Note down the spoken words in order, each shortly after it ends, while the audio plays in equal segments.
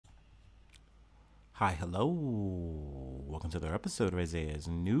Hi, hello. Welcome to another episode of Isaiah's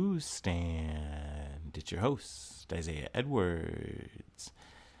Newsstand. It's your host, Isaiah Edwards.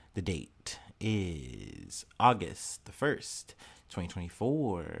 The date is August the 1st,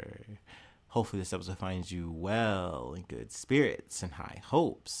 2024. Hopefully this episode finds you well, in good spirits, and high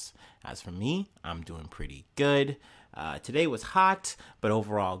hopes. As for me, I'm doing pretty good. Today was hot, but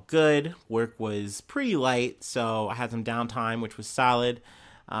overall good. Work was pretty light, so I had some downtime, which was solid.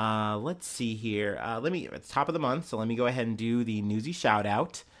 Let's see here. It's top of the month, so let me go ahead and do the newsy shout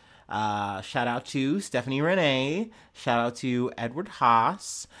out. Shout out to Stephanie Renee. Shout out to Edward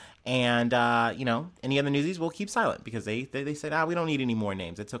Haas. And, any other newsies, we'll keep silent because they said, we don't need any more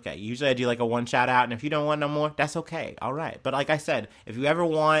names. It's okay. Usually I do like a one shout out, and if you don't want no more, that's okay. All right. But like I said, if you ever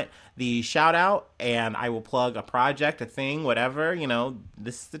want the shout out and I will plug a project, a thing, whatever,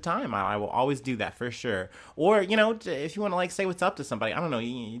 this is the time. I will always do that for sure. Or, if you want to like say what's up to somebody, I don't know,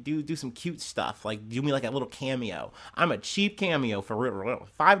 you do some cute stuff. Like do me like a little cameo. I'm a cheap cameo for real.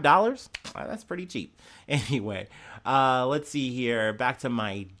 $5? That's pretty cheap. Anyway, let's see here. Back to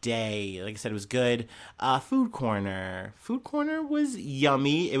my day. Like I said, it was good. Food corner. Food corner was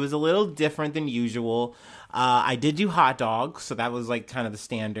yummy. It was a little different than usual. I did do hot dogs, so that was like kind of the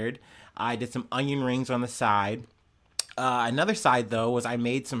standard. I did some onion rings on the side. Another side, though, was I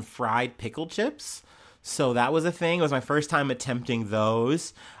made some fried pickle chips. So that was a thing. It was my first time attempting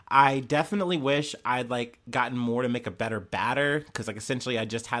those. I definitely wish I'd gotten more to make a better batter because essentially I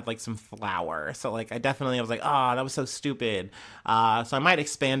just had some flour. So I was like, oh, that was so stupid. So I might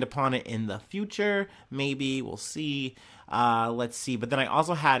expand upon it in the future. Maybe we'll see. Let's see. But then I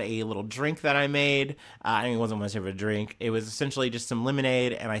also had a little drink that I made. It wasn't much of a drink. It was essentially just some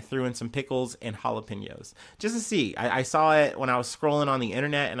lemonade, and I threw in some pickles and jalapenos just to see. I saw it when I was scrolling on the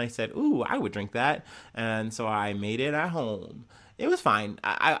internet, and I said, ooh, I would drink that. And so I made it at home. It was fine.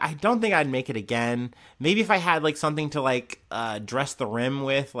 I don't think I'd make it again. Maybe if I had something to dress the rim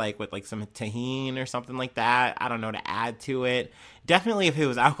with some tahini or something like that. I don't know, to add to it. Definitely if it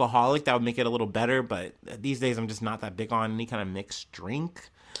was alcoholic, that would make it a little better. But these days I'm just not that big on any kind of mixed drink.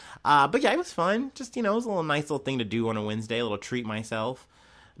 But yeah, it was fun. Just, it was a nice little thing to do on a Wednesday. A little treat myself.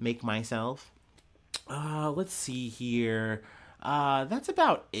 Make myself. Let's see here. That's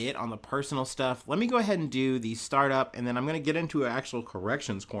about it on the personal stuff. Let me go ahead and do the startup, and then I'm going to get into an actual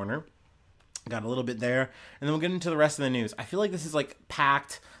corrections corner. Got a little bit there, and then we'll get into the rest of the news. I feel like this is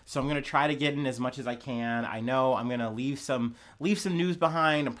packed, so I'm going to try to get in as much as I can. I know I'm going to leave some news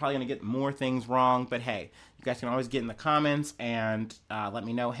behind. I'm probably going to get more things wrong, but hey, you guys can always get in the comments and let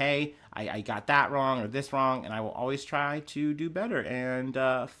me know, hey, I got that wrong or this wrong, and I will always try to do better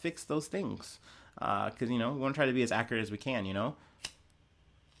and fix those things. Because, we want to try to be as accurate as we can,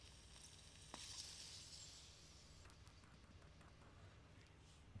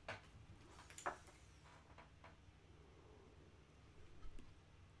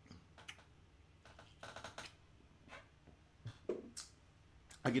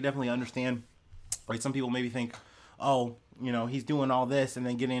 I could definitely understand, some people maybe think, oh, he's doing all this and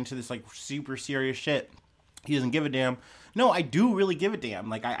then getting into this, super serious shit. He doesn't give a damn. No, I do really give a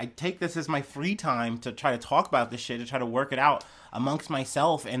damn. I take this as my free time to try to talk about this shit, to try to work it out amongst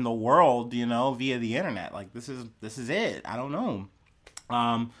myself and the world, via the internet. This is it. I don't know.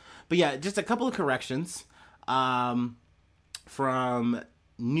 But yeah, just a couple of corrections from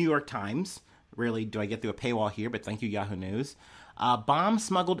New York Times. Rarely do I get through a paywall here, but thank you, Yahoo News. Bomb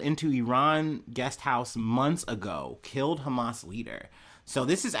smuggled into Iran guest house months ago killed Hamas leader. So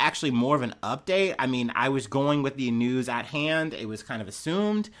this is actually more of an update. I mean, I was going with the news at hand. It was kind of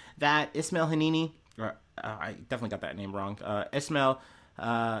assumed that Ismail Hanini, or I definitely got that name wrong. Ismail,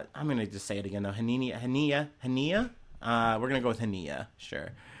 I'm going to just say it again though. Hania. We're going to go with Hania, sure.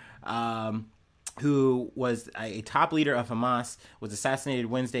 Who was a top leader of Hamas, was assassinated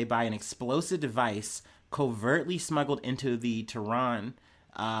Wednesday by an explosive device covertly smuggled into the Iran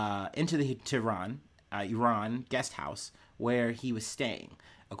guest house where he was staying,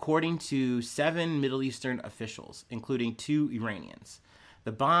 according to 7 Middle Eastern officials, including 2 Iranians.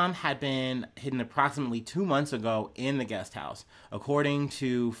 The bomb had been hidden approximately 2 months ago in the guest house, according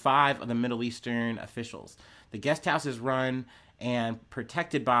to 5 of the Middle Eastern officials. The guest house is run and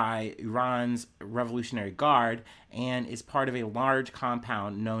protected by Iran's Revolutionary Guard and is part of a large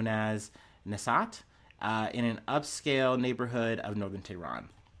compound known as Nasat in an upscale neighborhood of northern Tehran.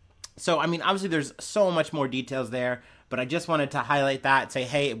 So, I mean, obviously there's so much more details there, but I just wanted to highlight that and say,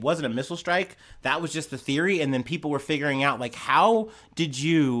 hey, it wasn't a missile strike. That was just the theory. And then people were figuring out, how did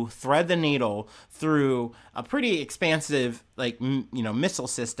you thread the needle through a pretty expansive, missile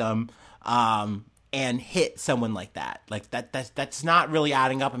system and hit someone like that. Like that's not really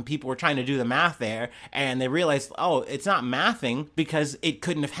adding up, and people were trying to do the math there, and they realized, oh, it's not mathing because it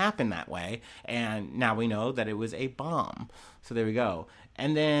couldn't have happened that way. And now we know that it was a bomb. So there we go.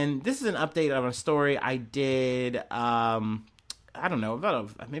 And then this is an update of a story I did, I don't know,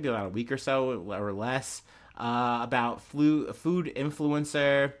 maybe about a week or so or less, about food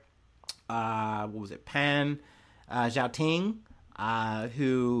influencer, what was it, Pan Zhaoting,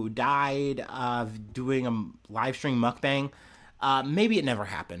 who died of doing a live stream mukbang. Maybe it never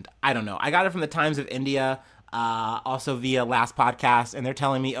happened. I don't know. I got it from the Times of India, also via last podcast, and they're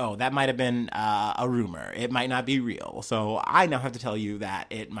telling me, oh, that might have been a rumor. It might not be real. So I now have to tell you that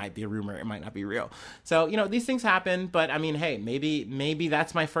it might be a rumor. It might not be real. So, these things happen, but I mean, hey, maybe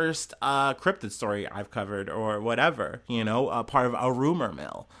that's my first cryptid story I've covered or whatever, part of a rumor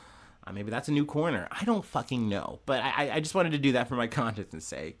mill. Maybe that's a new corner. I don't fucking know. But I just wanted to do that for my conscience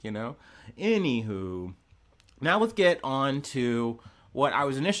sake, Anywho, now let's get on to what I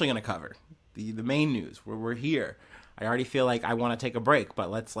was initially going to cover. The main news, where we're here. I already feel like I want to take a break, but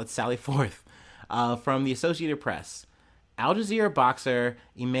let's sally forth. From the Associated Press, Al Jazeera boxer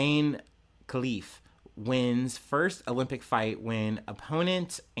Imane Khelif wins first Olympic fight when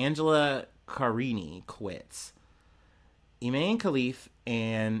opponent Angela Carini quits. Imane Khelif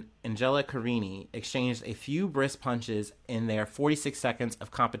and Angela Carini exchanged a few brisk punches in their 46 seconds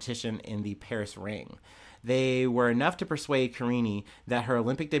of competition in the Paris ring. They were enough to persuade Carini that her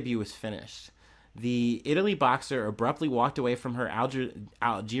Olympic debut was finished. The Italy boxer abruptly walked away from her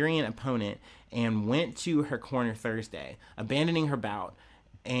Algerian opponent and went to her corner Thursday, abandoning her bout.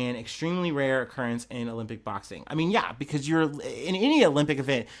 An extremely rare occurrence in Olympic boxing. I mean, yeah, because you're in any Olympic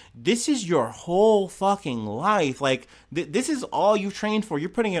event, this is your whole fucking life. Like, this is all you trained for. You're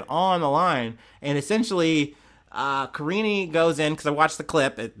putting it on the line. And essentially, Carini goes in, because I watched the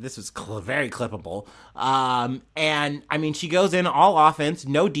clip. This was very clippable. And, I mean, she goes in all offense,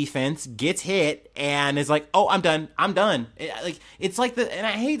 no defense, gets hit, and is like, oh, I'm done. It's like and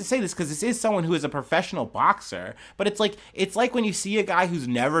I hate to say this because this is someone who is a professional boxer, but it's like when you see a guy who's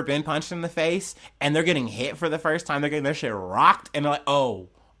never been punched in the face, and they're getting hit for the first time, they're getting their shit rocked, and they're like, oh,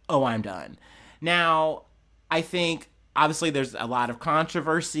 I'm done. Now, I think, obviously, there's a lot of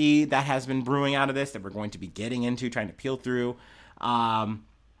controversy that has been brewing out of this that we're going to be getting into, trying to peel through.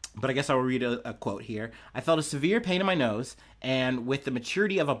 But I guess I'll read a quote here. I felt a severe pain in my nose, and with the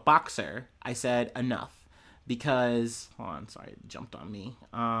maturity of a boxer, I said enough. Because, hold on, sorry, it jumped on me.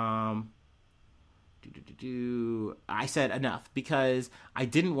 I said enough because I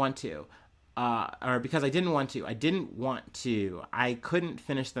didn't want to. I didn't want to. I couldn't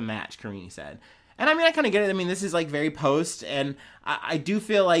finish the match, Carini said. And I mean, I kind of get it. I mean, this is like very post, and I do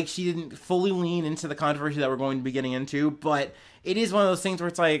feel like she didn't fully lean into the controversy that we're going to be getting into, but it is one of those things where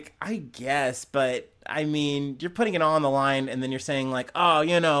it's like, I guess, but I mean, you're putting it on the line, and then you're saying like,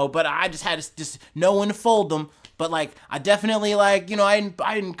 oh, but I just had to just know when to fold them, but like, I definitely like, I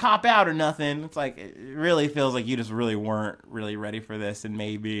didn't cop out or nothing. It's like, it really feels like you just really weren't really ready for this, and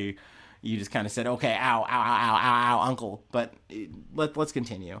maybe you just kind of said, okay, ow, ow, ow, ow, ow, uncle, but let's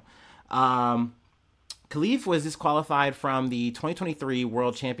continue. Khelif was disqualified from the 2023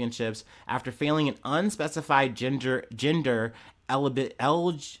 World Championships after failing an unspecified gender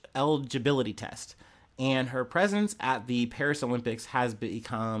eligibility test, and her presence at the Paris Olympics has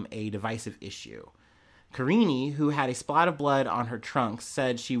become a divisive issue. Carini, who had a spot of blood on her trunks,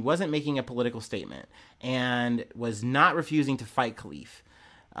 said she wasn't making a political statement and was not refusing to fight Khelif.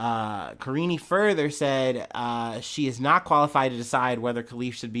 Carini further said she is not qualified to decide whether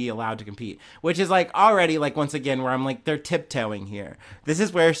Khelif should be allowed to compete, which is like already like once again where I'm like, they're tiptoeing here. This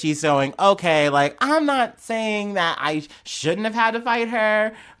is where she's going, okay, like I'm not saying that I shouldn't have had to fight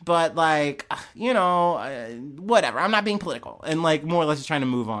her, but like, whatever, I'm not being political, and like more or less just trying to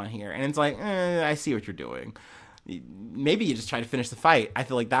move on here. And it's like, I see what you're doing. Maybe you just try to finish the fight. I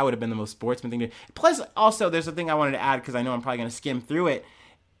feel like that would have been the most sportsman thing to do. Plus, also, there's a thing I wanted to add because I know I'm probably going to skim through it.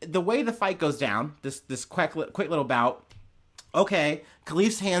 The way the fight goes down, this quick little bout, okay,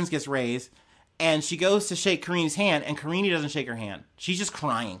 Khelif's hands gets raised, and she goes to shake Carini's hand, and Carini doesn't shake her hand. She's just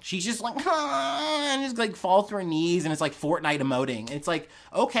crying. She's just like, and just like falls to her knees, and it's like Fortnite emoting. And it's like,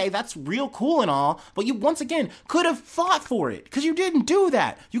 okay, that's real cool and all, but you once again could have fought for it, because you didn't do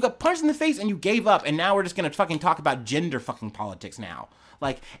that. You got punched in the face, and you gave up, and now we're just gonna fucking talk about gender fucking politics now.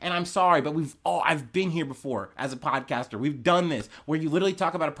 Like, and I'm sorry, but I've been here before as a podcaster. We've done this where you literally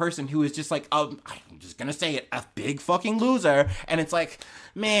talk about a person who is just like, I'm just going to say it, a big fucking loser. And it's like,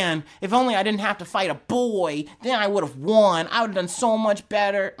 man, if only I didn't have to fight a boy, then I would have won. I would have done so much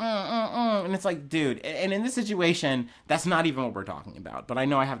better. And it's like, dude, and in this situation, that's not even what we're talking about. But I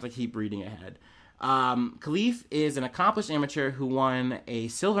know I have to keep reading ahead. Khelif is an accomplished amateur who won a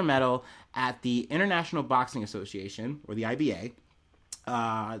silver medal at the International Boxing Association, or the IBA,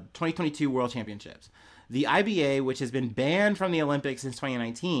 2022 World Championships. The IBA, which has been banned from the Olympics since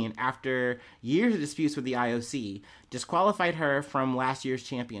 2019 after years of disputes with the IOC, disqualified her from last year's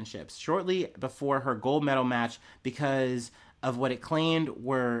championships shortly before her gold medal match because of what it claimed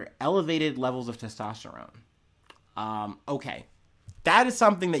were elevated levels of testosterone. Okay. That is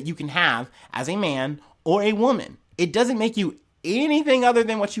something that you can have as a man or a woman. It doesn't make you anything other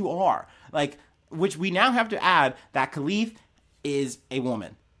than what you are. Like, which we now have to add that Khelif is a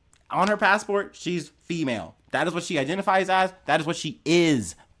woman. On her passport, she's female. That is what she identifies as. That is what she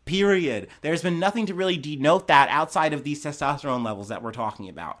is. Period. There's been nothing to really denote that outside of these testosterone levels that we're talking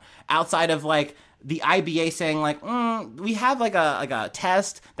about. Outside of like the IBA saying like, we have like a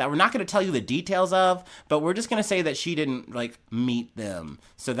test that we're not going to tell you the details of, but we're just going to say that she didn't like meet them.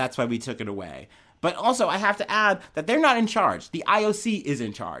 So that's why we took it away. But also, I have to add that they're not in charge. The IOC is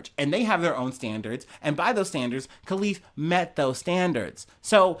in charge, and they have their own standards. And by those standards, Khelif met those standards.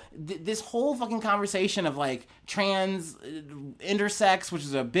 So this whole fucking conversation of like trans, intersex, which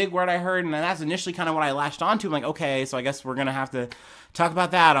is a big word I heard, and that's initially kind of what I latched onto. I'm like, okay, so I guess we're gonna have to talk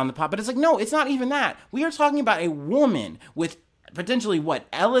about that on the pod. But it's like, no, it's not even that. We are talking about a woman with potentially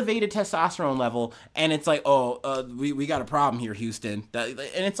elevated testosterone level, and it's like, we got a problem here, Houston. And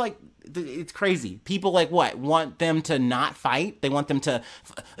it's like, it's crazy. People like want them to not fight. They want them to,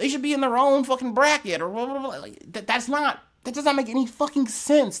 they should be in their own fucking bracket or blah, blah, blah. Like, that does not make any fucking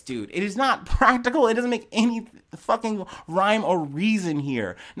sense, dude. It is not practical. It doesn't make any fucking rhyme or reason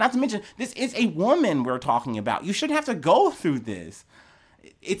here. Not to mention, this is a woman we're talking about. You shouldn't have to go through this.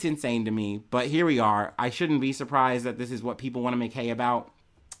 It's insane to me, but here we are. I shouldn't be surprised that this is what people want to make hay about.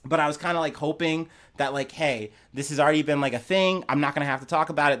 But I was kind of like hoping that like, hey, this has already been like a thing. I'm not going to have to talk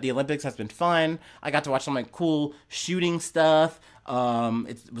about it. The Olympics has been fun. I got to watch some like cool shooting stuff.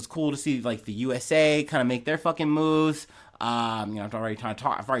 It was cool to see like the USA kind of make their fucking moves. I've already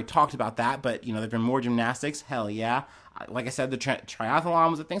talked about that, but there've been more gymnastics. Hell yeah. Like I said, the triathlon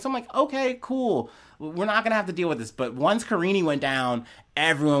was a thing. So I'm like, okay, cool. We're not going to have to deal with this. But once Karini went down,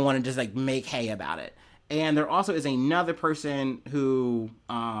 everyone wanted to just like make hay about it. And there also is another person who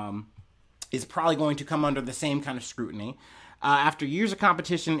is probably going to come under the same kind of scrutiny. After years of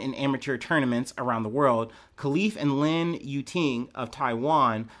competition in amateur tournaments around the world, Khelif and Lin Yuting of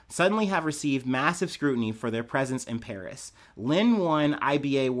Taiwan suddenly have received massive scrutiny for their presence in Paris. Lin won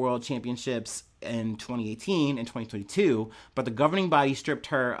IBA World Championships in 2018 and 2022, but the governing body stripped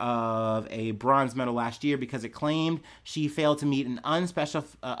her of a bronze medal last year because it claimed she failed to meet an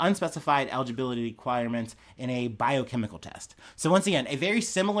unspecified eligibility requirements in a biochemical test. So once again, a very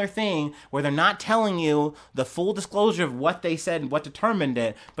similar thing where they're not telling you the full disclosure of what they said and what determined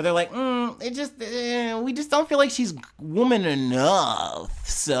it, but they're like, we just don't feel like she's woman enough,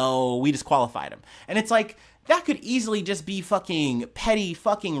 so we disqualified him. And it's like, that could easily just be fucking petty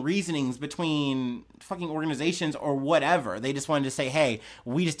fucking reasonings between fucking organizations or whatever. They just wanted to say, hey,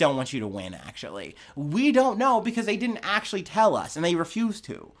 we just don't want you to win, actually. We don't know because they didn't actually tell us, and they refused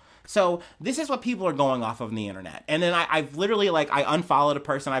to. So this is what people are going off of on the internet. And then I've literally, I unfollowed a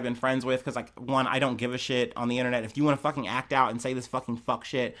person I've been friends with because, one, I don't give a shit on the internet. If you want to fucking act out and say this fucking fuck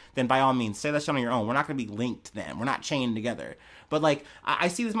shit, then by all means, say that shit on your own. We're not going to be linked then. We're not chained together. But, I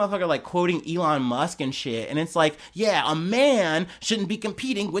see this motherfucker, quoting Elon Musk and shit, and it's like, yeah, a man shouldn't be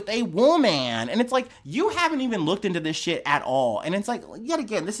competing with a woman. And it's like, you haven't even looked into this shit at all. And it's like, yet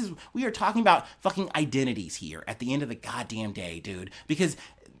again, we are talking about fucking identities here at the end of the goddamn day, dude. Because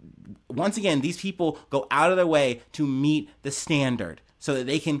once again, these people go out of their way to meet the standard so that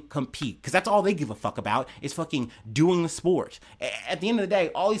they can compete. Because that's all they give a fuck about is fucking doing the sport. At the end of the day,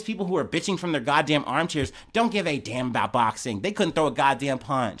 all these people who are bitching from their goddamn armchairs don't give a damn about boxing. They couldn't throw a goddamn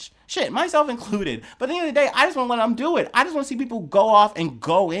punch. Shit, myself included. But at the end of the day, I just want to let them do it. I just want to see people go off and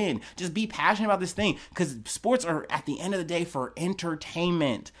go in. Just be passionate about this thing. Because sports are, at the end of the day, for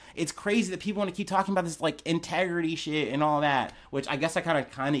entertainment. It's crazy that people want to keep talking about this, integrity shit and all that. Which I guess I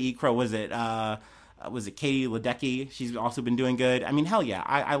kind of eat crow. Was it Katie Ledecky? She's also been doing good. I mean, hell yeah.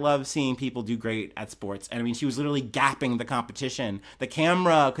 I love seeing people do great at sports. And I mean, she was literally gapping the competition. The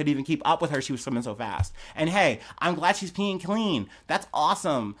camera could even keep up with her. She was swimming so fast. And hey, I'm glad she's peeing clean. That's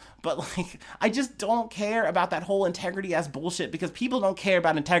awesome. But I just don't care about that whole integrity ass bullshit because people don't care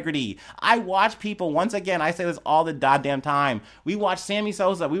about integrity. I watch people, once again, I say this all the goddamn time. We watch Sammy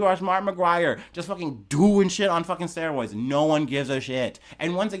Sosa. We watch Mark McGuire just fucking doing shit on fucking steroids. No one gives a shit.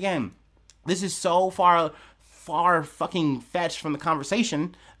 And once again, this is so far far fucking fetched from the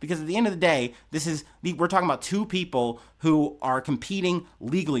conversation, because at the end of the day, we're talking about two people who are competing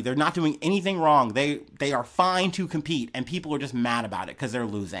legally. They're not doing anything wrong. They are fine to compete, and people are just mad about it because they're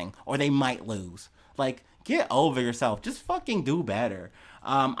losing or they might lose. Like, get over yourself. Just fucking do better.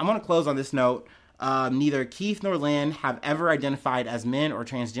 I'm going to close on this note. Neither Keith nor Lynn have ever identified as men or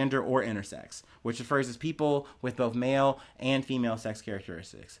transgender or intersex, which refers to people with both male and female sex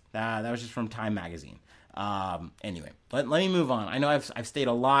characteristics. That was just from Time Magazine. Anyway, let me move on. I know I've stayed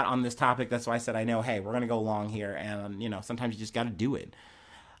a lot on this topic. That's why I said I know, hey, we're going to go long here. And, sometimes you just got to do it.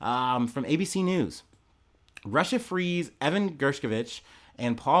 From ABC News. Russia frees Evan Gershkovich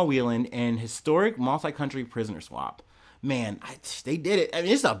and Paul Whelan in historic multi-country prisoner swap. Man, they did it. I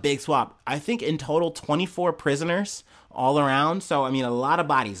mean, it's a big swap. I think in total 24 prisoners all around. So, I mean, a lot of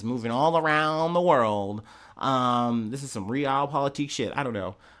bodies moving all around the world. This is some realpolitik shit. I don't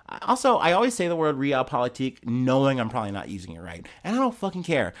know. Also, I always say the word realpolitik knowing I'm probably not using it right. And I don't fucking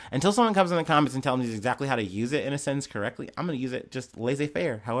care. Until someone comes in the comments and tells me exactly how to use it in a sentence correctly, I'm going to use it just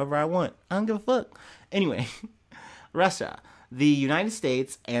laissez-faire, however I want. I don't give a fuck. Anyway, Russia. The United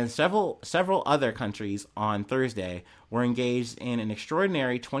States and several other countries on Thursday were engaged in an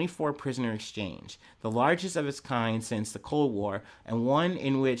extraordinary 24-prisoner exchange, the largest of its kind since the Cold War, and one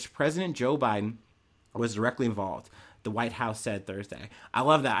in which President Joe Biden was directly involved, the White House said Thursday. I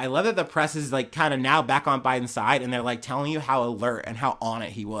love that. I love that the press is like kind of now back on Biden's side, and they're like telling you how alert and how on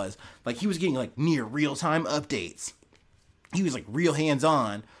it he was. Like, he was getting like near real-time updates. He was like real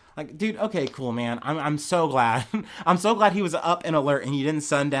hands-on. Like, dude, okay, cool, man. I'm so glad. I'm so glad he was up and alert and he didn't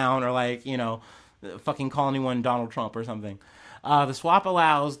sundown or like, fucking call anyone Donald Trump or something. The swap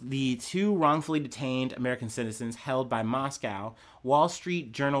allows the two wrongfully detained American citizens held by Moscow, Wall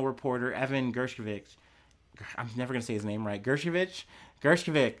Street Journal reporter Evan Gershkovich. I'm never going to say his name right. Gershkovich,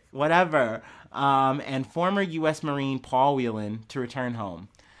 whatever. And former U.S. Marine Paul Whelan to return home.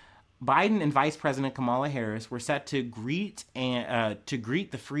 Biden and Vice President Kamala Harris were set to greet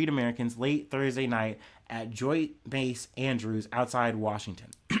the freed Americans late Thursday night at Joint Base Andrews outside Washington.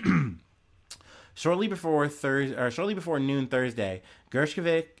 Shortly before noon Thursday,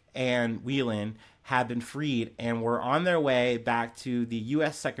 Gershkovich and Whelan had been freed and were on their way back to the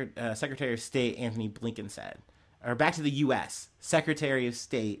U.S. Secretary of State Anthony Blinken said. Or back to the U.S. Secretary of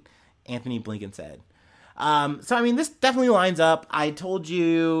State Anthony Blinken said. So, I mean, this definitely lines up. I told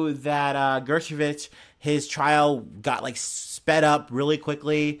you that Gershkovich, his trial got, like, sped up really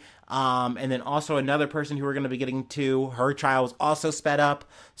quickly. And then also another person who we're going to be getting to, her trial was also sped up.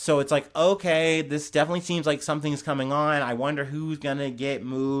 So it's like, okay, this definitely seems like something's coming on. I wonder who's going to get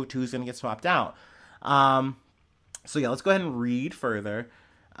moved, who's going to get swapped out. So, yeah, let's go ahead and read further.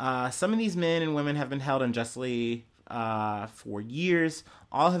 Some of these men and women have been held unjustly for years.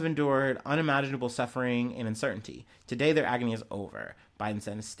 All have endured unimaginable suffering and uncertainty. Today, their agony is over. Biden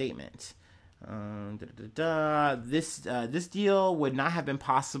said in a statement. This deal would not have been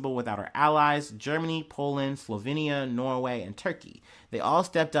possible without our allies, Germany, Poland, Slovenia, Norway, and Turkey. They all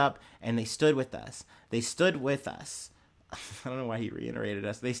stepped up and they stood with us. They stood with us. I don't know why he reiterated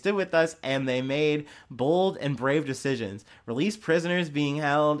us. They stood with us and they made bold and brave decisions. Released prisoners being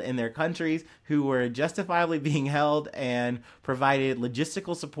held in their countries who were justifiably being held and provided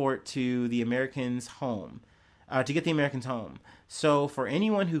logistical support to the Americans home, to get the Americans home. So for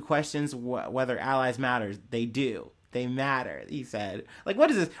anyone who questions whether allies matters, they do. They matter, he said. Like, what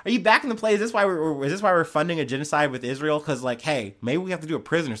is this? Are you back in the play? Is this why we're funding a genocide with Israel? Because, like, hey, maybe we have to do a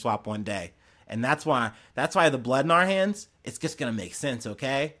prisoner swap one day. And that's why the blood in our hands, it's just going to make sense,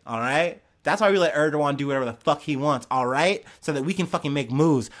 okay? All right? That's why we let Erdogan do whatever the fuck he wants, all right? So that we can fucking make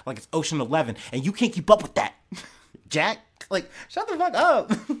moves like it's Ocean 11. And you can't keep up with that. Jack, like, shut the fuck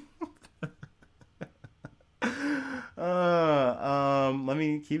up. Let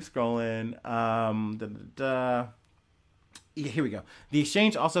me keep scrolling. Yeah, here we go. The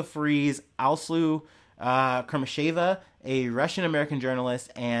exchange also frees Alsu Kermasheva, a Russian-American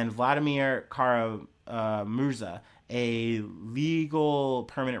journalist, and Vladimir Karamurza, a legal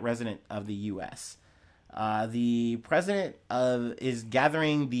permanent resident of the U.S. The president is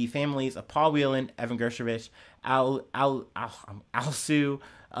gathering the families of Paul Whelan, Evan Gershkovich, Alsu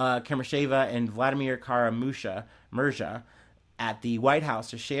Kermasheva, and Vladimir Karamurza at the White House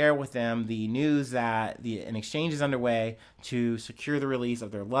to share with them the news that an exchange is underway to secure the release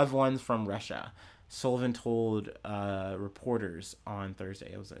of their loved ones from Russia. Sullivan told reporters on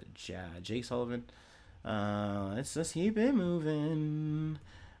Thursday. It was Jake Sullivan. Let's just keep it moving.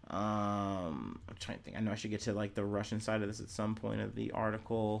 I'm trying to think. I know I should get to like the Russian side of this at some point of the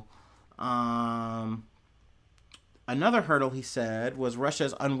article. Another hurdle, he said, was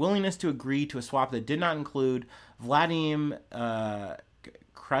Russia's unwillingness to agree to a swap that did not include Vladimir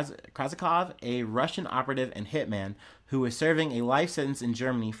Krazikov, a Russian operative and hitman who was serving a life sentence in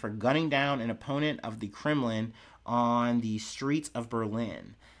Germany for gunning down an opponent of the Kremlin on the streets of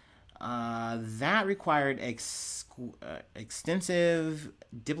Berlin. That required extensive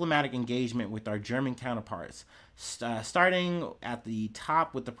diplomatic engagement with our German counterparts, starting at the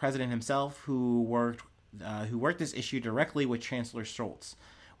top with the president himself, who worked this issue directly with Chancellor Scholz.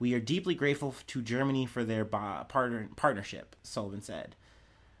 We are deeply grateful to Germany for their partnership, Sullivan said.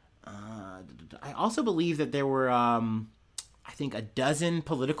 I also believe that there were, I think, a dozen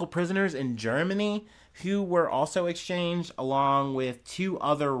political prisoners in Germany who were also exchanged, along with 2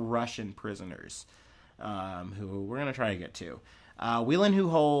 other Russian prisoners, who we're going to try to get to. Whelan, who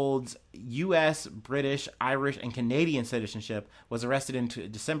holds U.S., British, Irish, and Canadian citizenship, was arrested in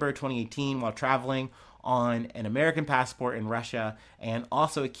December 2018 while traveling on an American passport in Russia, and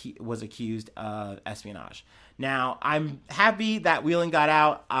also was accused of espionage. Now, I'm happy that Whelan got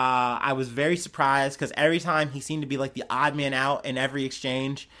out. I was very surprised because every time he seemed to be like the odd man out in every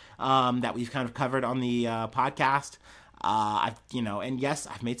exchange that we've kind of covered on the podcast. And yes,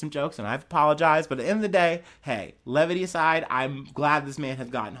 I've made some jokes and I've apologized, but at the end of the day, hey, levity aside, I'm glad this man has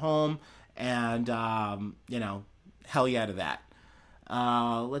gotten home, and, hell yeah to that.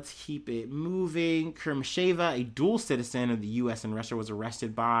 Let's keep it moving. Kurmasheva, a dual citizen of the U.S. and Russia, was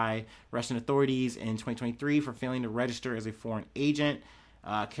arrested by Russian authorities in 2023 for failing to register as a foreign agent.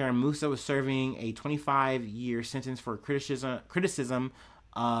 Karen Musa was serving a 25-year sentence for criticism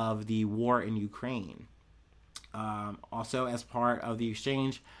of the war in Ukraine. Also, as part of the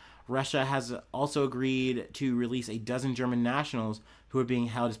exchange, Russia has also agreed to release a dozen German nationals who are being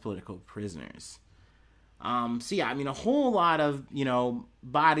held as political prisoners. A whole lot of,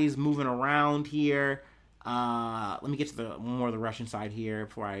 bodies moving around here. Let me get to the more of the Russian side here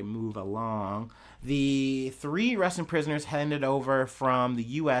before I move along. The 3 Russian prisoners handed over from the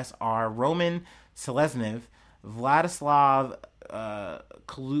U.S. are Roman Seleznev, Vladislav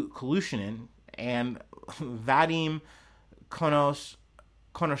Kalushinin, and Vadim Konoshak.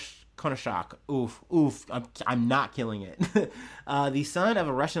 I'm not killing it. The son of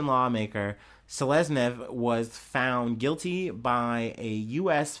a Russian lawmaker, Seleznev was found guilty by a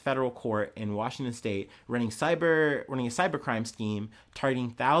U.S. federal court in Washington State running a cybercrime scheme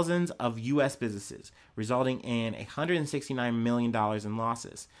targeting thousands of U.S. businesses, resulting in $169 million in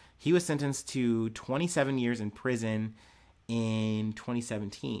losses. He was sentenced to 27 years in prison in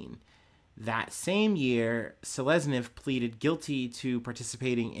 2017. That same year, Seleznev pleaded guilty to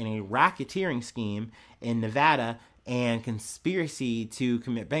participating in a racketeering scheme in Nevada and conspiracy to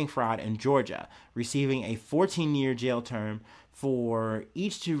commit bank fraud in Georgia, receiving a 14-year jail term for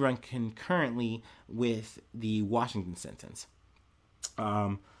each to run concurrently with the Washington sentence.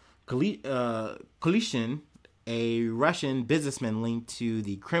 Kalishin, a Russian businessman linked to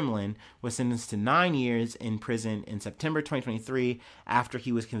the Kremlin, was sentenced to 9 years in prison in September 2023 after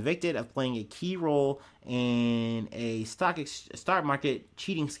he was convicted of playing a key role in a stock market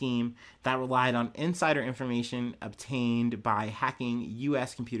cheating scheme that relied on insider information obtained by hacking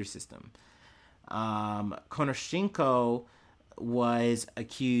U.S. computer system. Konoshenko was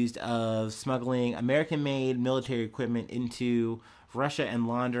accused of smuggling American-made military equipment into Russia and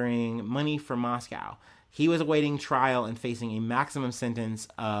laundering money from Moscow. He was awaiting trial and facing a maximum sentence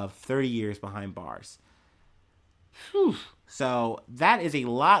of 30 years behind bars. Whew. So that is a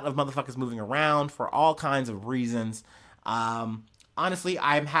lot of motherfuckers moving around for all kinds of reasons. Honestly,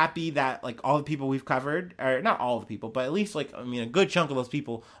 I'm happy that all the people we've covered, or not all the people, but at least a good chunk of those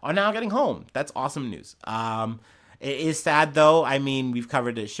people are now getting home. That's awesome news. It is sad though. We've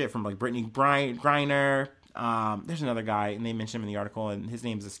covered this shit from Brittany Griner. There's another guy, and they mentioned him in the article, and his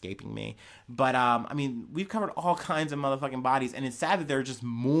name's escaping me. But, we've covered all kinds of motherfucking bodies, and it's sad that there are just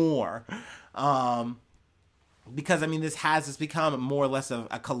more. Because, this has become more or less of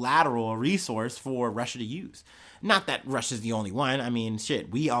a collateral resource for Russia to use. Not that Russia's the only one.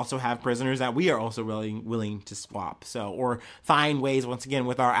 We also have prisoners that we are also willing to swap. Or find ways, once again,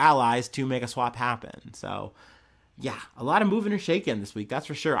 with our allies to make a swap happen. So, yeah, a lot of moving and shaking this week, that's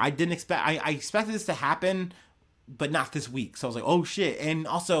for sure. I expected this to happen, but not this week. So I was like, oh shit. And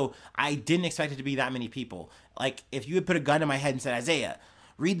also, I didn't expect it to be that many people. If you had put a gun in my head and said, Isaiah,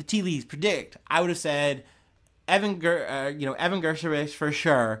 read the tea leaves, predict, I would have said Evan Gershkovich for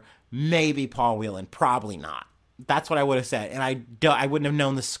sure, maybe Paul Whelan, probably not. That's what I would have said. And I wouldn't have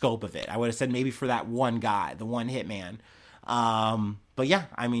known the scope of it. I would have said maybe for that one guy, the one hitman. But yeah,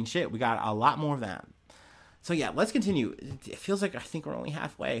 we got a lot more of that. So yeah, let's continue. It feels like I think we're only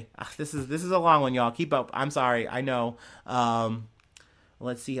halfway. This is a long one, y'all. Keep up. I'm sorry. I know.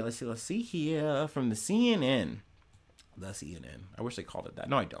 Let's see here from the CNN. The CNN. I wish they called it that.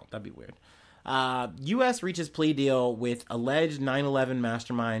 No, I don't. That'd be weird. U.S. reaches plea deal with alleged 9/11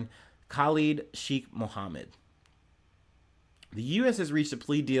 mastermind Khalid Sheikh Mohammed. The U.S. has reached a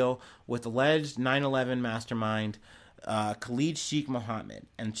plea deal with alleged 9/11 mastermind Khalid Sheikh Mohammed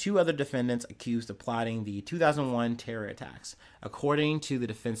and 2 other defendants accused of plotting the 2001 terror attacks, according to the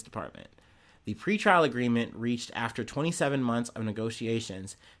Defense Department. The pretrial agreement, reached after 27 months of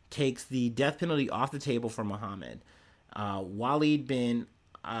negotiations, takes the death penalty off the table for Mohammed, Walid bin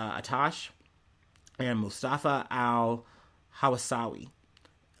Atash, and Mustafa al-Hawasawi.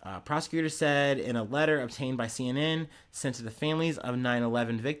 Prosecutors said in a letter obtained by CNN sent to the families of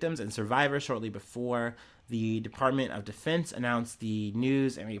 9/11 victims and survivors shortly before the Department of Defense announced the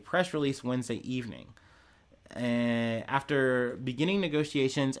news in a press release Wednesday evening. After beginning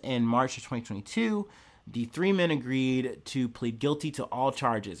negotiations in March of 2022, the 3 men agreed to plead guilty to all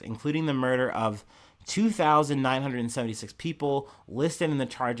charges, including the murder of 2,976 people listed in the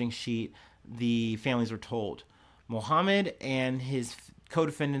charging sheet, the families were told. Mohammed and his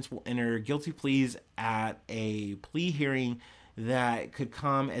co-defendants will enter guilty pleas at a plea hearing that could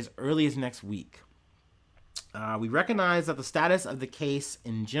come as early as next week. We recognize that the status of the case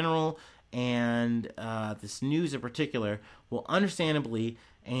in general and this news in particular will understandably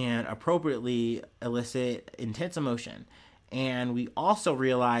and appropriately elicit intense emotion. And we also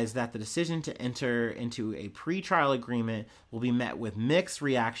realize that the decision to enter into a pretrial agreement will be met with mixed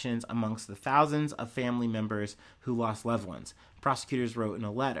reactions amongst the thousands of family members who lost loved ones, prosecutors wrote in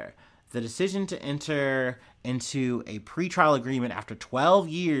a letter. The decision to enter into a pretrial agreement after 12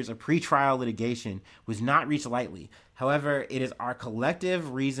 years of pretrial litigation was not reached lightly. However, it is our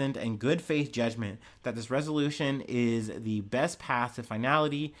collective, reasoned, and good faith judgment that this resolution is the best path to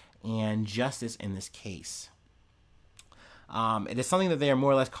finality and justice in this case. It is something that they are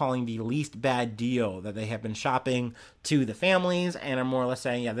more or less calling the least bad deal, that they have been shopping to the families and are more or less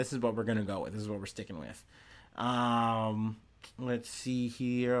saying, yeah, this is what we're going to go with. This is what we're sticking with. Let's see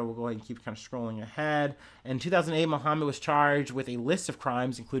here. We'll go ahead and keep kind of scrolling ahead. In 2008, Mohammed was charged with a list of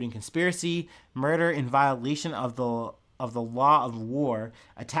crimes, including conspiracy, murder in violation of the law of war,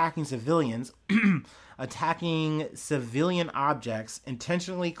 attacking civilians, attacking civilian objects,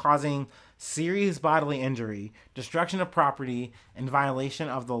 intentionally causing serious bodily injury, destruction of property in violation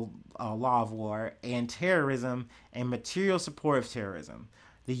of the law of war, and terrorism and material support of terrorism.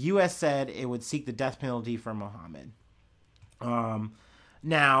 The U.S. said it would seek the death penalty for Mohammed.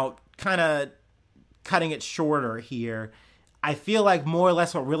 Now, kind of cutting it shorter here, I feel like more or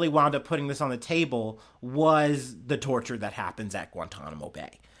less what really wound up putting this on the table was the torture that happens at Guantanamo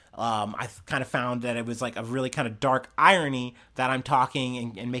Bay. I kind of found that it was like a really kind of dark irony that I'm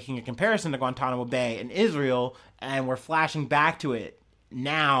talking and making a comparison to Guantanamo Bay in Israel, and we're flashing back to it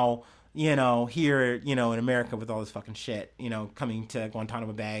now, here, in America with all this fucking shit, coming to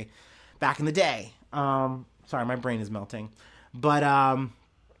Guantanamo Bay back in the day. Sorry, my brain is melting. But,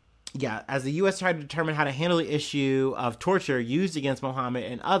 yeah, as the U.S. tried to determine how to handle the issue of torture used against Mohammed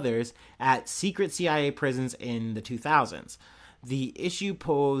and others at secret CIA prisons in the 2000s, the issue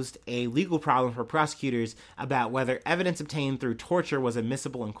posed a legal problem for prosecutors about whether evidence obtained through torture was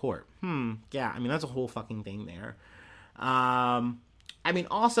admissible in court. Yeah, that's a whole fucking thing there.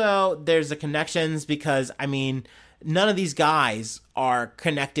 Also, there's the connections because, none of these guys are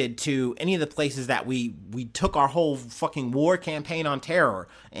connected to any of the places that we took our whole fucking war campaign on terror.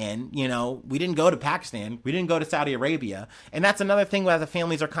 And, we didn't go to Pakistan. We didn't go to Saudi Arabia. And that's another thing where the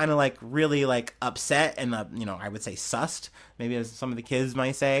families are kind of really upset and, I would say sussed, maybe as some of the kids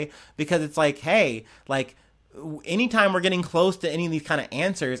might say, because it's hey, anytime we're getting close to any of these kind of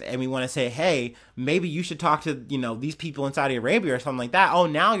answers and we want to say, hey, maybe you should talk to, these people in Saudi Arabia or something like that. Oh,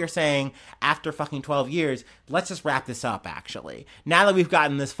 now you're saying after fucking 12 years, let's just wrap this up, actually. Now that we've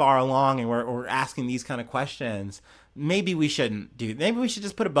gotten this far along and we're asking these kind of questions, maybe we shouldn't maybe we should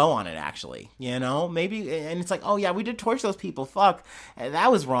just put a bow on it, actually, maybe. And it's oh yeah, we did torture those people. Fuck,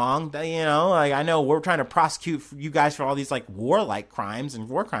 that was wrong. I know we're trying to prosecute you guys for all these warlike crimes and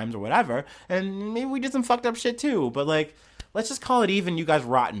war crimes or whatever. And maybe we did some fucked up shit too, but let's just call it even. You guys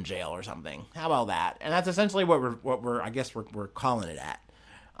rot in jail or something. How about that? And that's essentially what we're calling it at.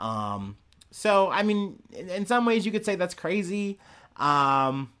 So, in some ways you could say that's crazy.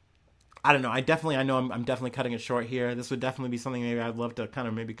 I don't know. I'm definitely cutting it short here. This would definitely be something maybe I'd love to kind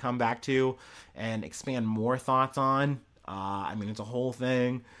of maybe come back to and expand more thoughts on. It's a whole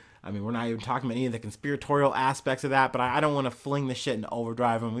thing. We're not even talking about any of the conspiratorial aspects of that, but I don't want to fling the shit into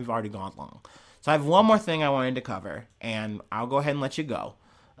overdrive, and we've already gone long. So I have one more thing I wanted to cover, and I'll go ahead and let you go.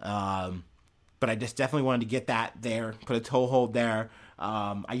 But I just definitely wanted to get that there, put a toehold there.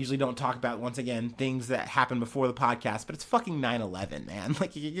 I usually don't talk about, once again, things that happened before the podcast, but it's fucking 9/11, man.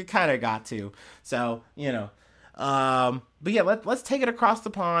 Like, you kind of got to. So, but yeah, let's take it across the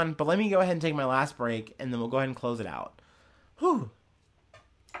pond, but let me go ahead and take my last break, and then we'll go ahead and close it out. Whew.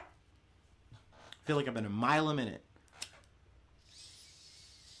 I feel like I've been a mile a minute.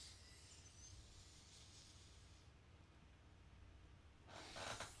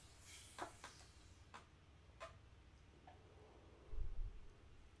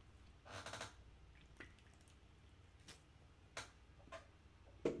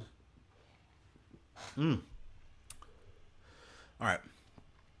 All right.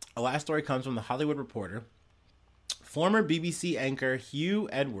 A last story comes from The Hollywood Reporter. Former BBC anchor Hugh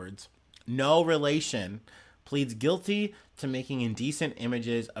Edwards, no relation, pleads guilty to making indecent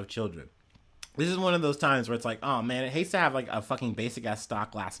images of children. This is one of those times where it's like, oh man, it hates to have like a fucking basic ass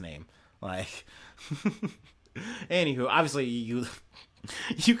stock last name. Like, anywho, obviously you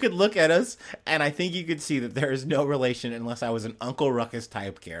could look at us and I think you could see that there is no relation unless I was an Uncle Ruckus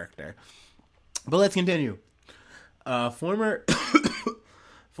type character. But let's continue. Former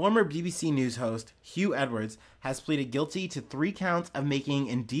BBC News host Hugh Edwards has pleaded guilty to 3 counts of making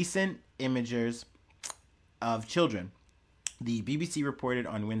indecent images of children, the BBC reported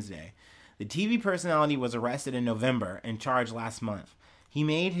on Wednesday. The TV personality was arrested in November and charged last month. He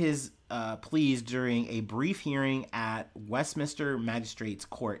made his pleas during a brief hearing at Westminster Magistrates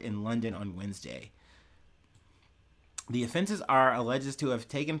Court in London on Wednesday. The offenses are alleged to have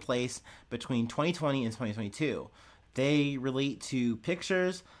taken place between 2020 and 2022. They relate to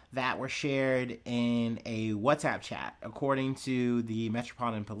pictures that were shared in a WhatsApp chat, according to the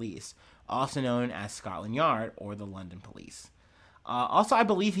Metropolitan Police, also known as Scotland Yard or the London Police. Also, I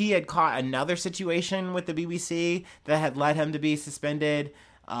believe he had caught another situation with the BBC that had led him to be suspended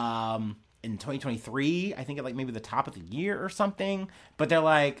in 2023. I think at like maybe the top of the year or something. But they're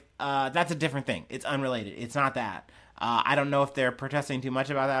like, that's a different thing. It's unrelated. It's not that. I don't know if they're protesting too much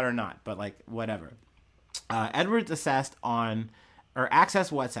about that or not, but like whatever. Edwards accessed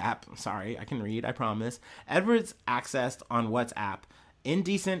WhatsApp. Sorry, I can read, I promise. Edwards accessed on WhatsApp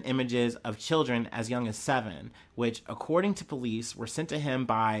indecent images of children as young as 7, which, according to police, were sent to him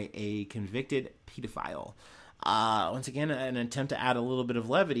by a convicted pedophile. Once again, an attempt to add a little bit of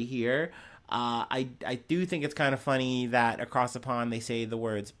levity here. I do think it's kind of funny that across the pond they say the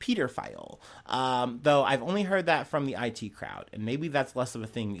words pedophile. Though I've only heard that from the IT crowd, and maybe that's less of a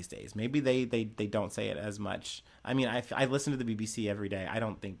thing these days. Maybe they don't say it as much. I mean, I listen to the BBC every day. I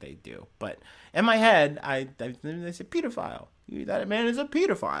don't think they do. But in my head, they say pedophile. That man is a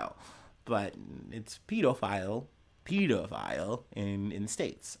pedophile. But it's pedophile in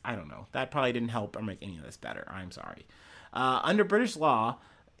States. I don't know. That probably didn't help or make any of this better. I'm sorry. Under British law,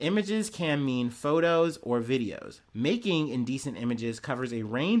 images can mean photos or videos. Making indecent images covers a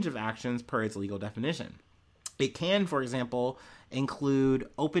range of actions per its legal definition. It can, for example, include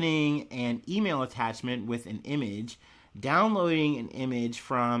opening an email attachment with an image, downloading an image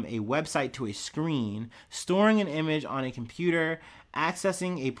from a website to a screen, storing an image on a computer,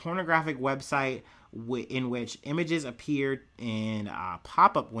 accessing a pornographic website in which images appear in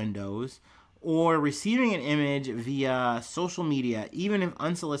pop-up windows, or receiving an image via social media, even if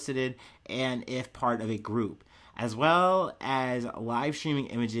unsolicited and if part of a group, as well as live streaming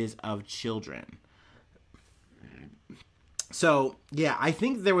images of children. So, yeah, I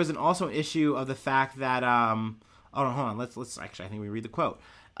think there was also an issue of the fact that, hold on, let's actually, I think we read the quote.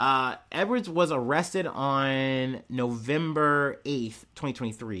 Edwards was arrested on November 8th,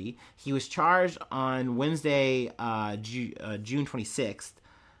 2023. He was charged on Wednesday, June 26th,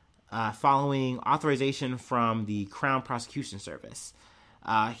 following authorization from the Crown Prosecution Service.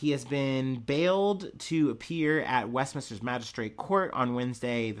 He has been bailed to appear at Westminster's Magistrate Court on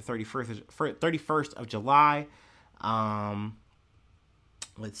Wednesday, the 31st of July.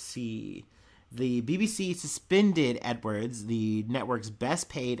 Let's see. The BBC suspended Edwards, the network's best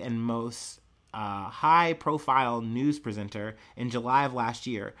paid and most high-profile news presenter, in July of last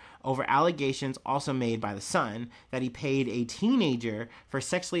year over allegations also made by The Sun that he paid a teenager for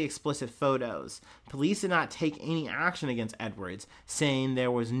sexually explicit photos. Police did not take any action against Edwards, saying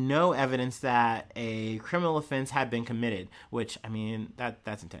there was no evidence that a criminal offense had been committed, which, I mean,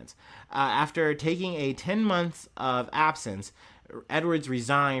 that's intense. After taking a 10 months of absence, Edwards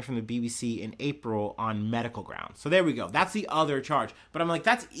resigned from the BBC in April on medical grounds. So there we go. That's the other charge. But I'm like,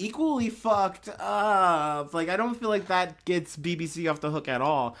 that's equally fucked up. Like, I don't feel like that gets BBC off the hook at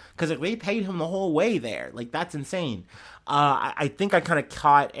all. because like, they paid him the whole way there. Like, that's insane. I think I kind of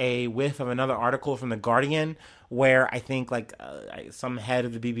caught a whiff of another article from The Guardian where I think like some head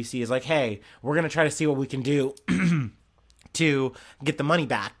of the BBC is like, hey, we're going to try to see what we can do to get the money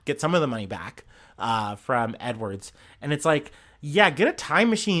back, get some of the money back from Edwards. And it's like, yeah, get a time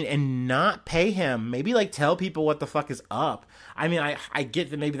machine and not pay him. Maybe like tell people what the fuck is up. I mean, I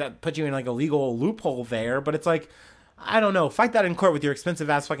get that maybe that puts you in like a legal loophole there, but it's like, I don't know. Fight that in court with your expensive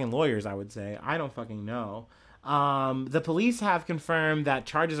ass fucking lawyers, I would say. I don't fucking know. The police have confirmed that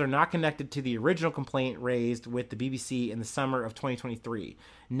charges are not connected to the original complaint raised with the BBC in the summer of 2023.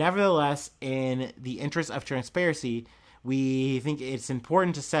 Nevertheless, in the interest of transparency, we think it's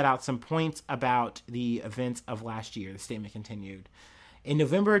important to set out some points about the events of last year, the statement continued. In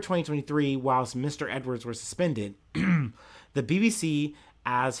November 2023, whilst Mr. Edwards was suspended, the BBC,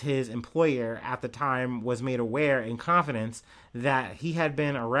 as his employer at the time, was made aware in confidence that he had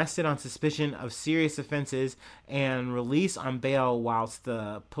been arrested on suspicion of serious offenses and released on bail whilst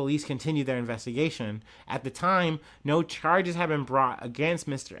the police continued their investigation. At the time, no charges had been brought against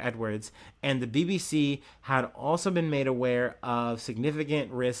Mr. Edwards, and the BBC had also been made aware of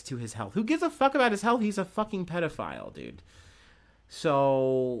significant risk to his health. Who gives a fuck about his health? He's a fucking pedophile, dude.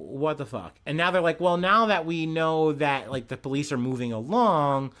 So what the fuck? And now they're like, well, now that we know that like the police are moving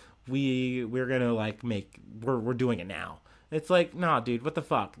along, we're gonna like we're doing it now. It's like, nah, dude, what the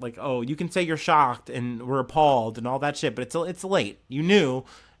fuck? Like, oh, you can say you're shocked and we're appalled and all that shit, but it's late. You knew,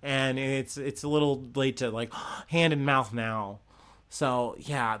 and it's a little late to like hand in mouth now. So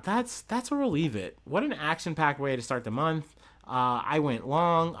yeah, that's where we'll leave it. What an action-packed way to start the month. I went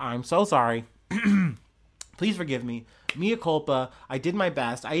long. I'm so sorry. Please forgive me. Mea culpa. I did my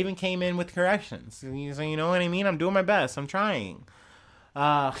best. I even came in with corrections. So you know what I mean? I'm doing my best. I'm trying.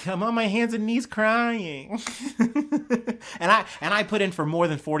 I'm on my hands and knees crying. and I put in for more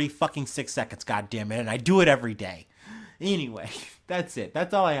than 40 fucking 6 seconds, God damn it, and I do it every day. Anyway, that's it.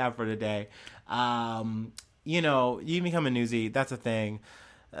 That's all I have for today. You know, you can become a newsie. That's a thing.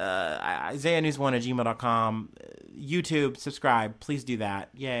 IsaiahNews1@gmail.com. YouTube, subscribe. Please do that.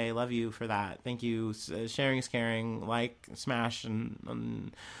 Yay, love you for that. Thank you. Sharing is caring. Like, smash,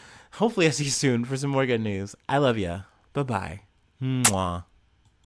 and hopefully I see you soon for some more good news. I love ya. Bye-bye. Mwah.